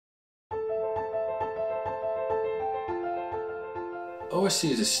OSC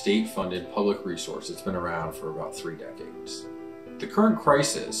is a state-funded public resource that's been around for about 3 decades. The current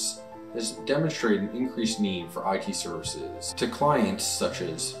crisis has demonstrated an increased need for IT services to clients such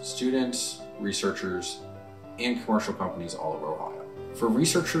as students, researchers, and commercial companies all over Ohio. For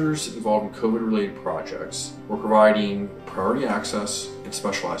researchers involved in COVID-related projects, we're providing priority access and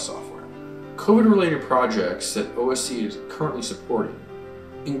specialized software. COVID-related projects that OSC is currently supporting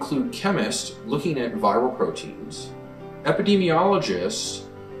include chemists looking at viral proteins, epidemiologists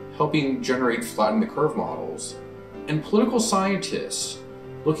helping generate flatten the curve models, and political scientists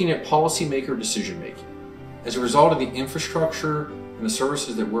looking at policymaker decision making. As a result of the infrastructure and the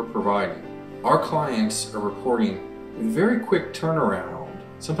services that we're providing, our clients are reporting in very quick turnaround,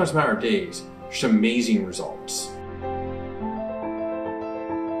 sometimes a matter of days, just amazing results.